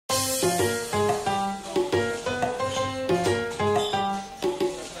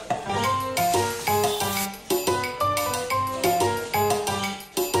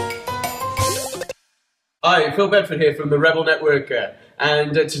Hi, Phil Bedford here from the Rebel Network,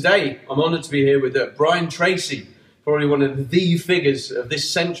 and today I'm honoured to be here with Brian Tracy, probably one of the figures of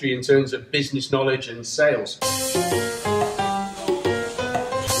this century in terms of business knowledge and sales.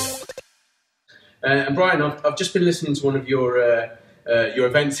 And Brian, I've just been listening to one of your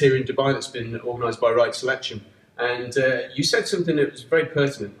events here in Dubai that's been organised by Right Selection, and you said something that was very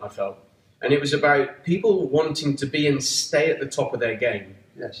pertinent, I felt, and it was about people wanting to be and stay at the top of their game.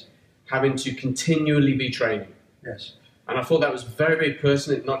 Yes. Having to continually be training. Yes. And I thought that was very, very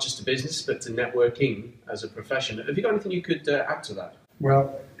pertinent, not just to business, but to networking as a profession. Have you got anything you could add to that?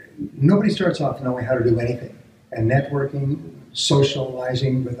 Well, nobody starts off knowing how to do anything. And networking,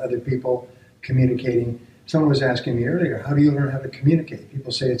 socializing with other people, communicating. Someone was asking me earlier, how do you learn how to communicate?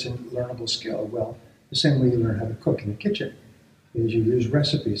 People say it's a learnable skill. Well, the same way you learn how to cook in the kitchen is you use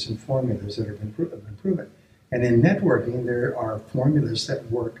recipes and formulas that have been proven. And in networking, there are formulas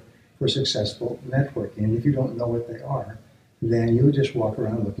that work for successful networking. And if you don't know what they are, then you'll just walk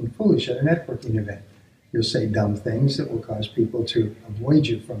around looking foolish at a networking event. You'll say dumb things that will cause people to avoid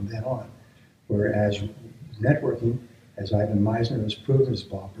you from then on. Whereas networking, as Ivan Meisner has proven, as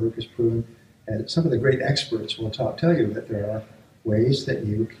Bob Burke has proven, and some of the great experts will tell you that there are ways that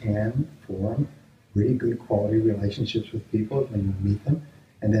you can form really good quality relationships with people when you meet them,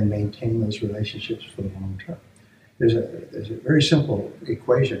 and then maintain those relationships for the long term. There's a very simple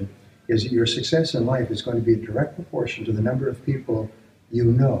equation, is that your success in life is going to be a direct proportion to the number of people you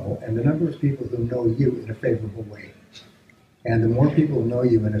know and the number of people who know you in a favorable way. And the more people know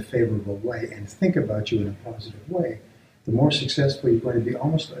you in a favorable way and think about you in a positive way, the more successful you're going to be,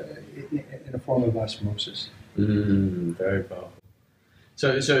 almost in a form of osmosis. Very powerful.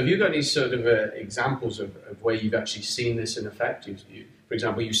 So have you got any sort of examples of where you've actually seen this in effect? For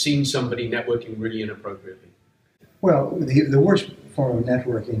example, you've seen somebody networking really inappropriately. Well, the worst form of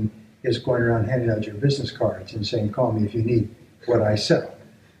networking is going around handing out your business cards and saying, call me if you need what I sell.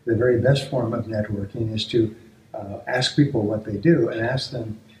 The very best form of networking is to ask people what they do and ask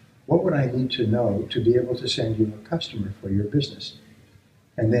them, what would I need to know to be able to send you a customer for your business?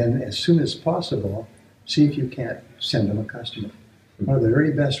 And then as soon as possible, see if you can't send them a customer. One of the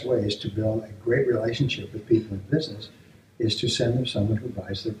very best ways to build a great relationship with people in business is to send them someone who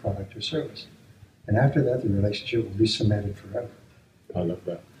buys their product or service. And after that, the relationship will be cemented forever. I love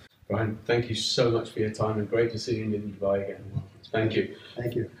that. Brian, thank you so much for your time, and great to see you in Dubai again. Thank you.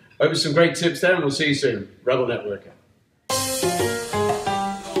 Thank you. Over some great tips there, and we'll see you soon. Rebel Networker.